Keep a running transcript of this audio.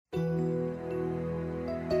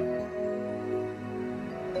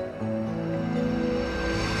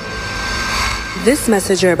This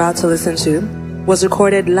message you're about to listen to was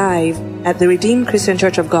recorded live at the Redeemed Christian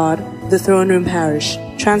Church of God, the Throne Room Parish,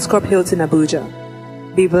 Transcorp Hilton, Abuja.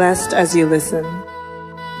 Be blessed as you listen.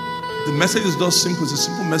 The message is just simple. It's a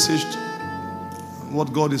simple message.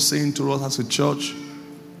 What God is saying to us as a church,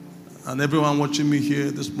 and everyone watching me here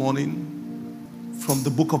this morning, from the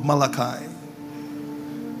book of Malachi,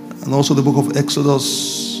 and also the book of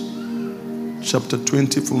Exodus, chapter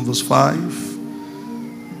 20 from verse 5.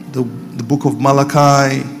 The book of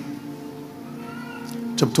Malachi,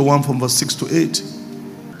 chapter 1 from verse 6 to 8.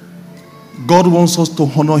 God wants us to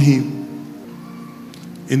honor Him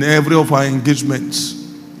in every of our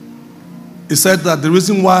engagements. He said that the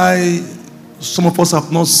reason why some of us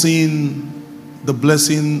have not seen the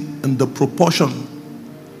blessing in the proportion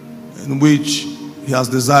in which He has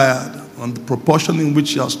desired and the proportion in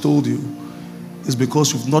which He has told you is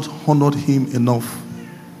because you've not honored Him enough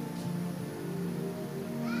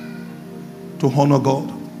to honor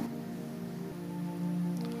God.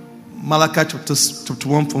 Malachi chapter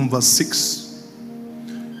 1 from verse 6.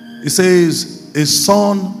 It says, a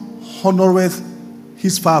son honoreth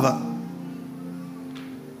his father,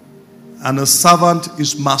 and a servant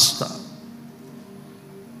his master.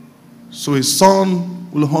 So his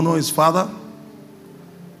son will honor his father,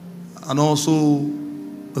 and also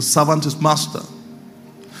a servant his master.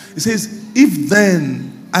 It says, if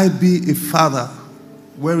then I be a father,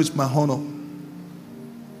 where is my honor?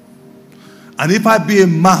 And if I be a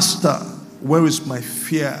master, where is my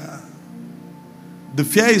fear? The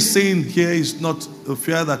fear he's saying here is not a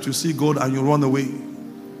fear that you see God and you run away,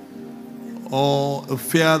 or a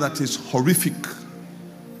fear that is horrific.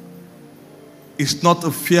 It's not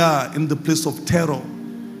a fear in the place of terror.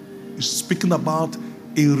 It's speaking about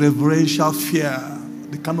a reverential fear,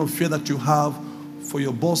 the kind of fear that you have for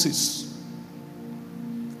your bosses,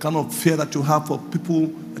 the kind of fear that you have for people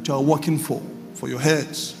that you are working for your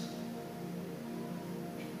heads.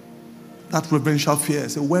 That reverential fear.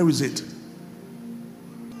 So where is it?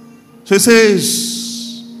 So it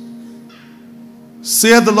says,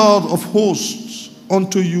 saith the Lord of hosts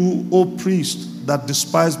unto you, O priest, that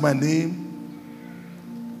despise my name.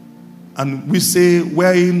 And we say,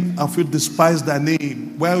 wherein have you despised thy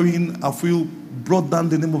name? Wherein have you brought down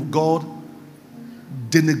the name of God,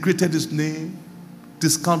 denigrated his name,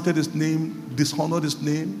 discounted his name, dishonored his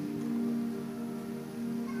name?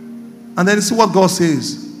 And then see what God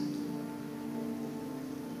says.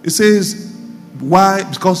 It says, why?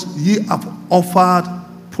 Because ye have offered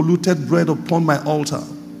polluted bread upon my altar.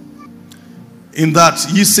 In that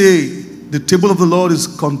ye say, the table of the Lord is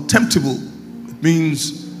contemptible. It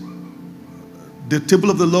means the table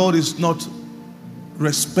of the Lord is not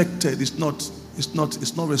respected. It's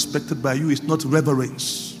not respected by you. It's not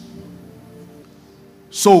reverence.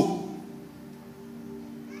 So,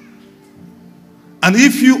 and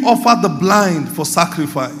if you offer the blind for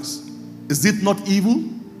sacrifice, is it not evil?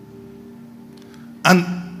 And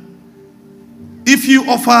if you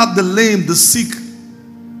offer the lame, the sick,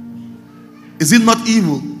 is it not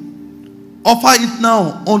evil? Offer it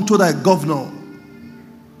now unto thy governor.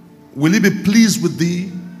 Will he be pleased with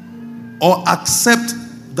thee, or accept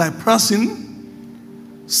thy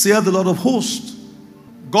person? Saith the Lord of hosts.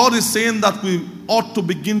 God is saying that we ought to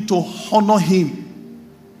begin to honor Him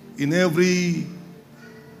in every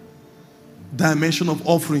dimension of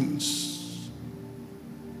offerings.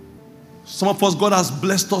 Some of us, God has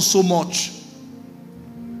blessed us so much,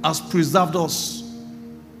 has preserved us.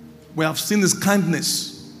 We have seen His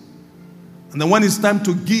kindness. And then when it's time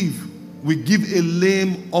to give, we give a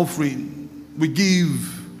lame offering. We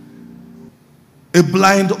give a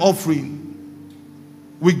blind offering.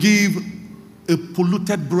 We give a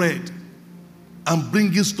polluted bread and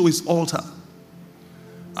bring it to His altar.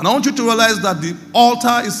 And I want you to realize that the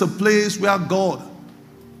altar is a place where God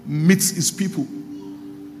meets His people.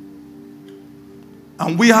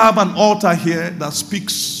 And we have an altar here that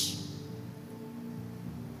speaks.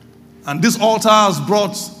 And this altar has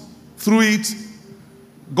brought, through it,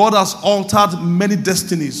 God has altered many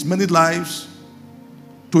destinies, many lives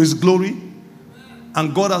to His glory.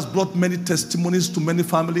 And God has brought many testimonies to many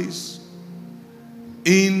families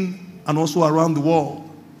in and also around the world.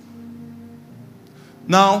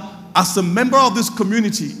 Now, as a member of this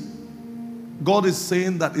community, God is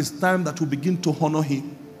saying that it's time that we begin to honor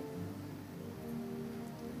Him.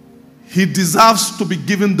 He deserves to be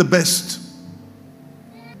given the best.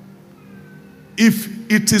 If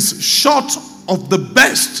it is short of the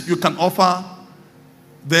best you can offer,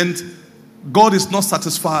 then God is not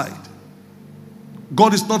satisfied.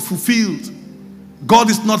 God is not fulfilled. God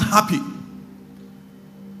is not happy.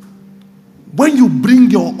 When you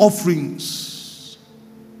bring your offerings,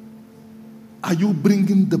 Are you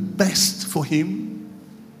bringing the best for him?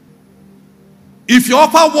 If you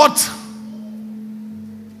offer what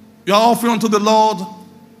you are offering unto the Lord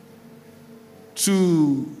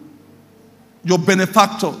to your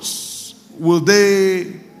benefactors, will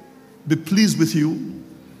they be pleased with you?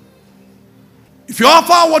 If you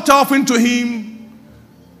offer what you're offering to him,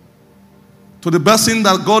 to the person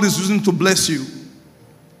that God is using to bless you,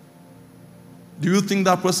 do you think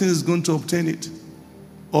that person is going to obtain it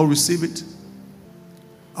or receive it?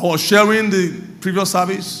 I was sharing the previous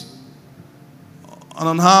service and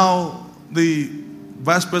on how the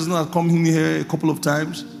vice president had come in here a couple of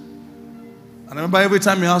times. And I remember every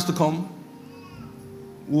time he has to come,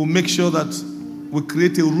 we'll make sure that we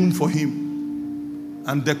create a room for him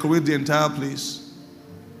and decorate the entire place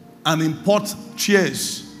and import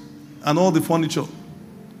chairs and all the furniture.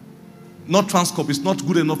 Not Transcorp, it's not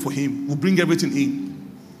good enough for him. We'll bring everything in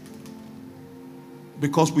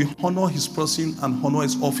because we honor his person and honor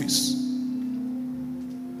his office.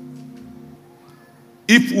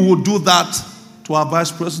 If we would do that to our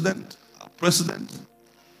vice president, our president,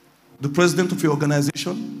 the president of your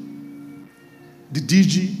organization, the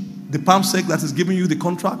DG, the PAMSEC that is giving you the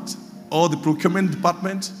contract, or the procurement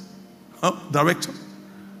department director,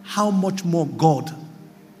 how much more God?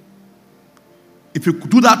 If you could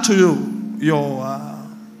do that to your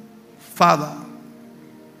father,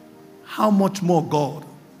 how much more God?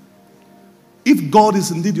 If God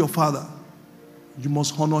is indeed your father, you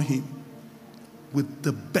must honor him with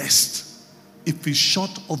the best. If he's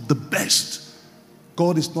short of the best,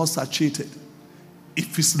 God is not satiated.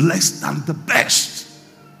 If it's less than the best,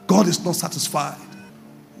 God is not satisfied.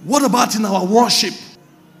 What about in our worship?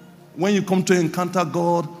 When you come to encounter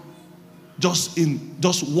God, just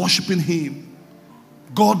worshiping him,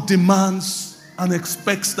 God demands and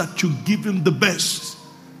expects that you give him the best,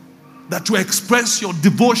 that you express your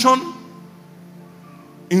devotion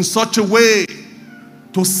in such a way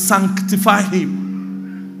to sanctify him.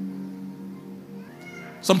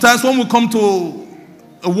 Sometimes when we come to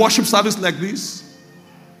a worship service like this,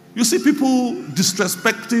 you see people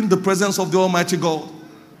disrespecting the presence of the Almighty God.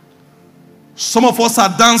 Some of us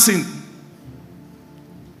are dancing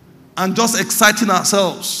and just exciting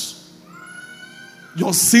ourselves.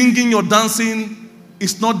 Your singing, your dancing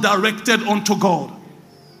is not directed unto God.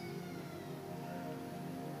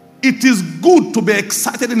 It is good to be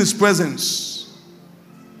excited in his presence.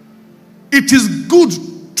 It is good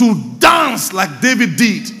to dance like David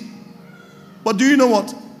did. But do you know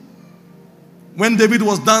what? When David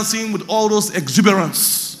was dancing with all those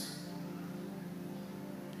exuberance,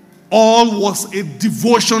 all was a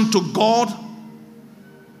devotion to God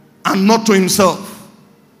and not to himself.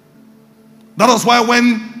 That was why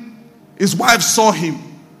when his wife saw him,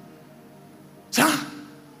 said,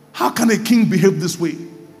 how can a king behave this way?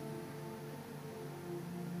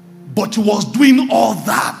 But he was doing all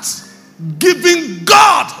that, giving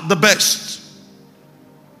God the best.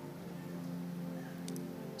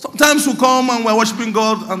 Sometimes we come and we're worshiping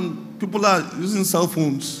God and people are using cell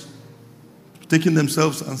phones, taking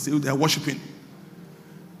themselves and say they're worshiping.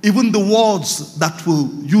 Even the words that we'll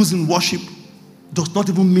use in worship does not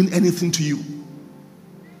even mean anything to you.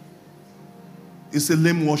 It's a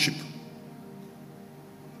lame worship.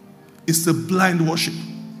 It's a blind worship.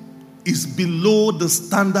 It's below the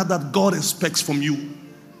standard that God expects from you.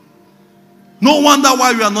 No wonder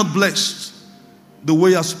why you are not blessed the way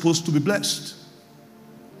you are supposed to be blessed.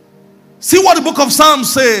 See what the book of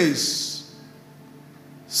Psalms says.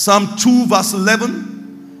 Psalm 2 verse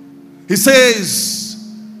 11. He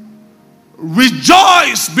says,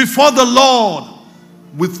 rejoice before the Lord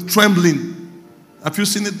with trembling. Have you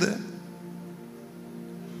seen it there?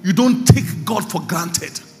 You don't take God for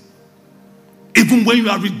granted. Even when you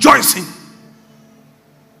are rejoicing.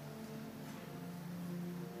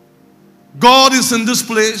 God is in this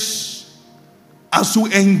place. As you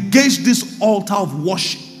engage this altar of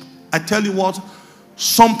worship, I tell you what,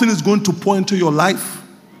 something is going to pour into your life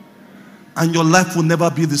and your life will never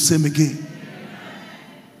be the same again.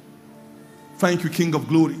 Thank you, King of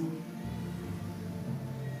Glory.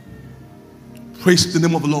 Praise the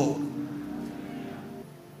name of the Lord.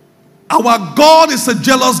 Our God is a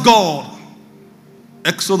jealous God.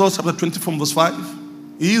 Exodus chapter 20 from verse 5.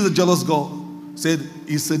 He is a jealous God. Said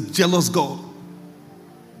he's a jealous God.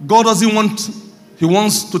 God doesn't want, he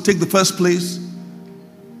wants to take the first place.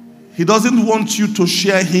 He doesn't want you to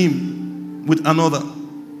share him with another.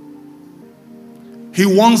 He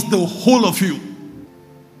wants the whole of you.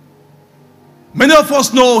 Many of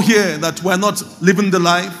us know here that we're not living the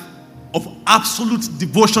life of absolute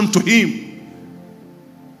devotion to him.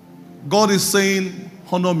 God is saying,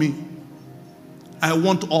 honor me. I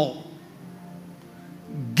want all.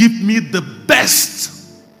 give me the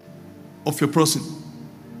best of your person.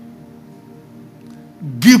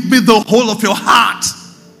 Give me the whole of your heart.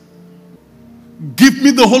 Give me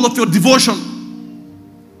the whole of your devotion.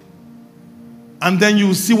 And then you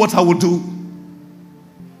will see what I will do.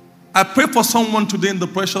 I pray for someone today in the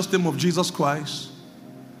precious name of Jesus Christ,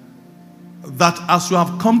 that as you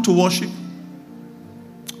have come to worship,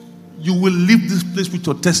 you will leave this place with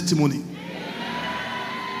your testimony.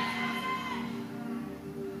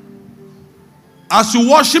 As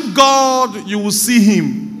you worship God, you will see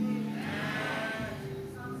Him.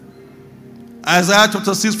 Isaiah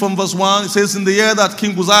chapter 6 from verse 1, it says, in the year that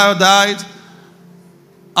King Uzziah died,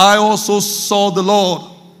 I also saw the Lord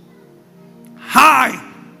high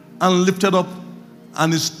and lifted up,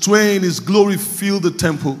 and His train, His glory filled the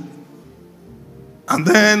temple. And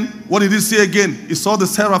then, what did He see again? He saw the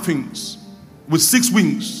seraphims with 6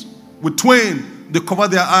 wings, with twain. They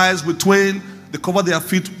covered their eyes with twain. They covered their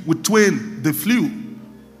feet with twain. They flew.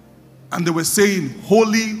 And they were saying,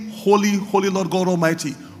 holy, holy, holy Lord God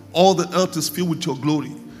Almighty, all the earth is filled with your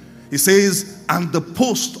glory. He says, and the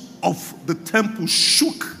post of the temple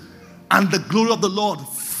shook, and the glory of the Lord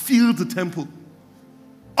filled the temple.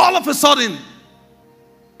 All of a sudden,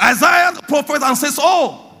 Isaiah the prophet and says,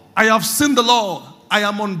 oh, I have seen the Lord. I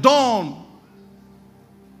am undone.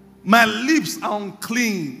 My lips are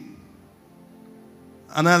unclean.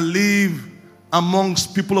 And I live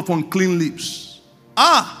amongst people of unclean lips.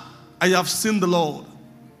 I have seen the Lord.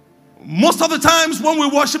 Most of the times when we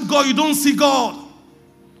worship God, you don't see God.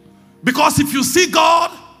 Because if you see God,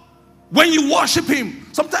 when you worship Him,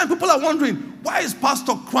 sometimes people are wondering, why is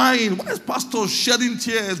pastor crying? Why is pastor shedding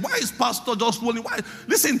tears? Why is pastor just rolling? Why?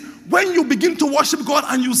 Listen, when you begin to worship God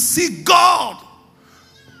and you see God,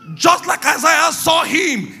 just like Isaiah saw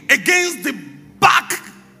Him against the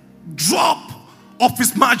backdrop of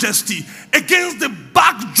His majesty, against the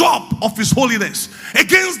backdrop of His holiness,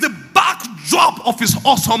 against the backdrop of His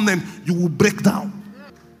awesomeness, you will break down.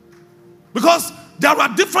 Because there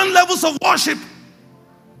are different levels of worship.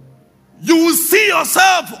 You will see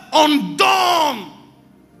yourself undone.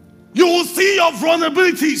 You will see your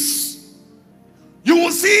vulnerabilities. You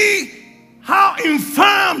will see how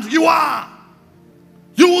infirmed you are.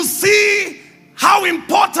 You will see how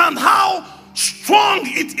important, how strong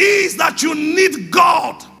it is that you need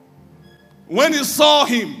God. When he saw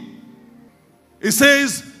Him, he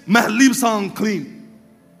says, my lips are unclean.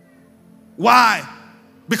 Why?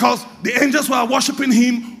 Because the angels were worshiping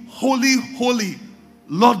Him, holy, holy,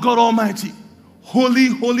 Lord God Almighty, holy,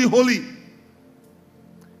 holy, holy.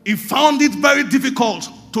 He found it very difficult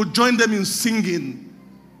to join them in singing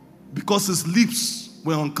because his lips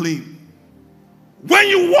were unclean. When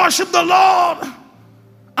you worship the Lord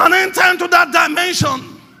and enter into that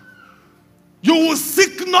dimension, you will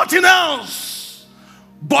seek nothing else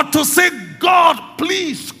but to say, God,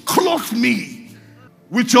 please clothe me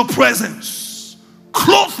with your presence.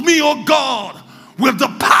 Clothe me, oh God, with the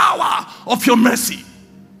power of your mercy.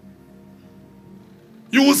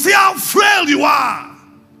 You will see how frail you are.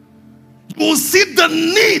 You will see the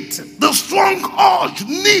need, the strong urge,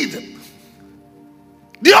 need,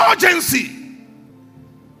 the urgency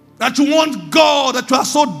that you want God, that you are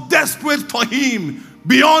so desperate for Him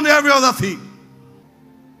beyond every other thing.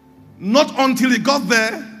 Not until he got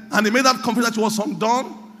there and he made that confession that he was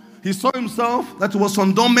undone, he saw himself that he was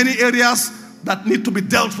undone, many areas that need to be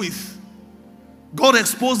dealt with. God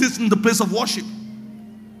exposed this in the place of worship.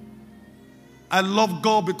 I love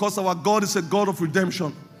God because our God is a God of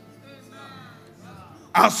redemption.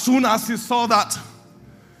 As soon as he saw that,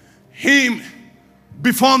 him,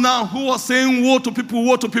 before now, who was saying woe to people,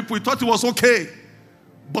 he thought it was okay.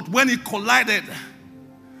 But when he collided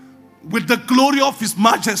with the glory of his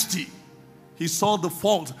majesty, he saw the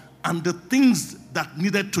fault and the things that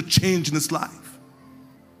needed to change in his life.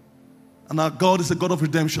 And our God is a God of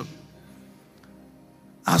redemption.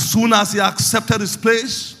 As soon as he accepted his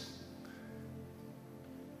place,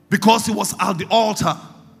 because he was at the altar,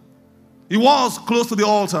 he was close to the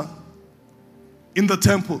altar in the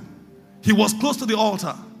temple. He was close to the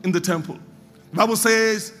altar in the temple. The Bible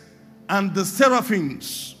says, and the seraphim,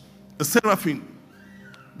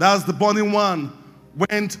 that's the burning one,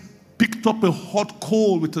 picked up a hot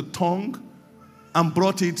coal with a tongue and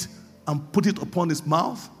brought it and put it upon his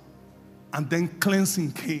mouth. And then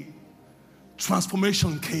cleansing came.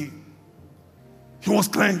 Transformation came. He was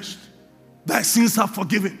cleansed. Thy sins are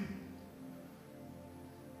forgiven.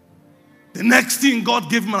 The next thing, God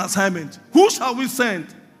gave him an assignment. Who shall we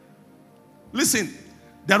send? Listen,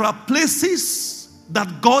 there are places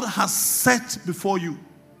that God has set before you.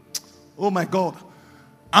 Oh my God.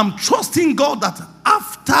 I'm trusting God that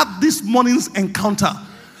after this morning's encounter,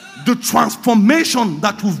 The transformation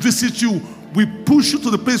that will visit you will push you to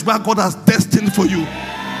the place where God has destined for you.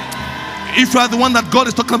 If you are the one that God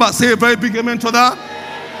is talking about, say a very big amen to that.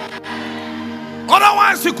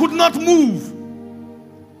 Otherwise, he could not move.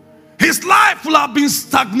 His life will have been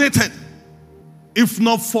stagnated if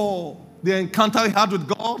not for the encounter he had with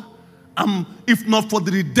God, if not for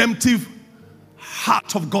the redemptive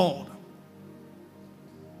heart of God.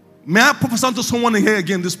 May I prophesy to someone here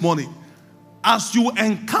again this morning? As you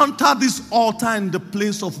encounter this altar in the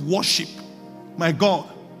place of worship, my God,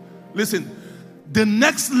 listen, the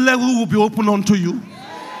next level will be open unto you.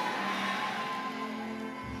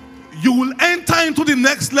 You will enter into the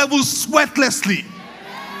next level sweatlessly.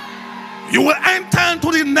 You will enter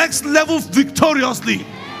into the next level victoriously.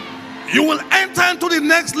 You will enter into the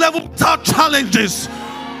next level without challenges.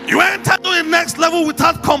 You enter into the next level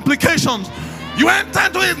without complications. You enter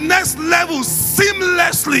into the next level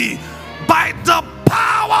seamlessly by the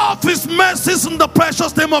power of his mercies in the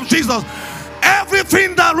precious name of Jesus.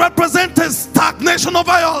 Everything that represents a stagnation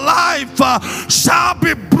over your life shall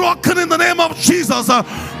be broken in the name of Jesus.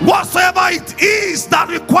 Whatsoever it is that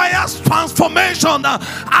requires transformation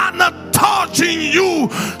and a touch in you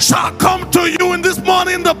shall come to you in this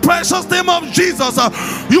morning in the precious name of Jesus.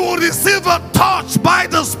 You will receive a touch by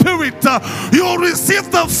the Spirit. You will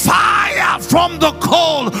receive the fire from the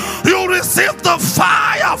coal. You will receive the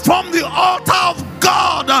fire from the altar of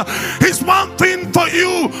God. It's one thing for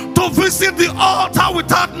you to visit the altar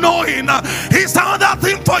without knowing. It's another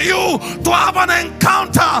thing for you to have an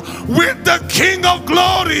encounter with the King of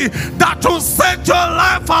Glory that will set your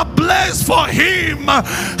life ablaze for him.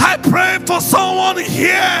 I pray for someone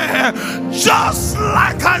here, just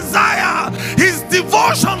like Isaiah, his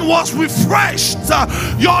devotion was refreshed.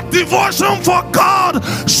 Your devotion for God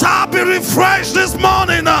shall be refreshed this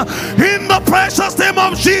morning in the precious name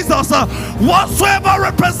of Jesus. Whatsoever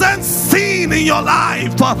represents sin in your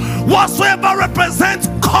life, whatsoever represents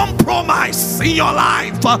compromise in your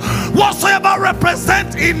life, whatsoever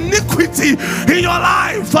represents iniquity in your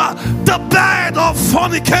life, the bed of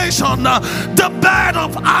fornication, the bed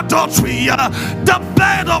of adultery, the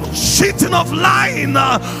bed of cheating, of lying,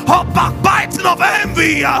 of backbiting, of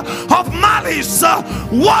envy, of malice,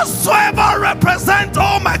 whatsoever represents,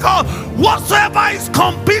 oh my God, whatsoever is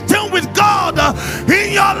competing with God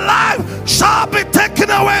in your life shall be taken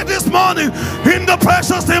away this morning in the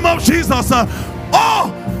precious name of Jesus.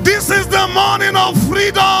 Oh, this is the morning of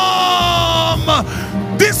freedom.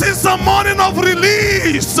 This is the morning of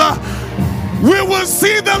release. We will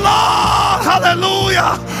see the Lord.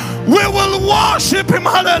 Hallelujah. We will worship him.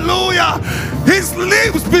 Hallelujah. His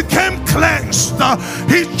lips became cleansed.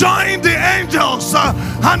 He joined the angels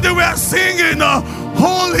and they were singing,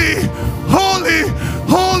 holy, holy,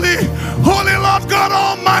 holy, holy Lord God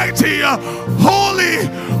Almighty. Holy,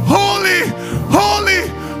 holy, holy,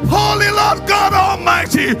 holy Lord God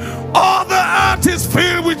Almighty. All the earth is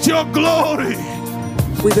filled with your glory.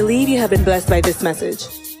 We believe you have been blessed by this message.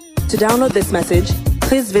 To download this message,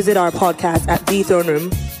 please visit our podcast at The Throne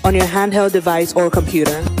Room on your handheld device or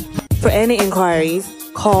computer. For any inquiries,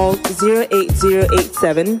 call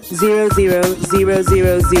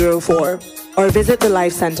 08087000004 or visit the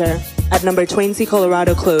Life Center at number 20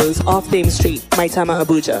 Colorado Close off Dame Street, Maitama,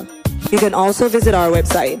 Abuja. You can also visit our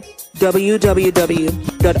website,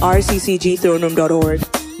 www.rccgthroneroom.org.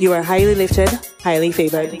 You are highly lifted, highly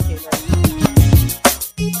favored.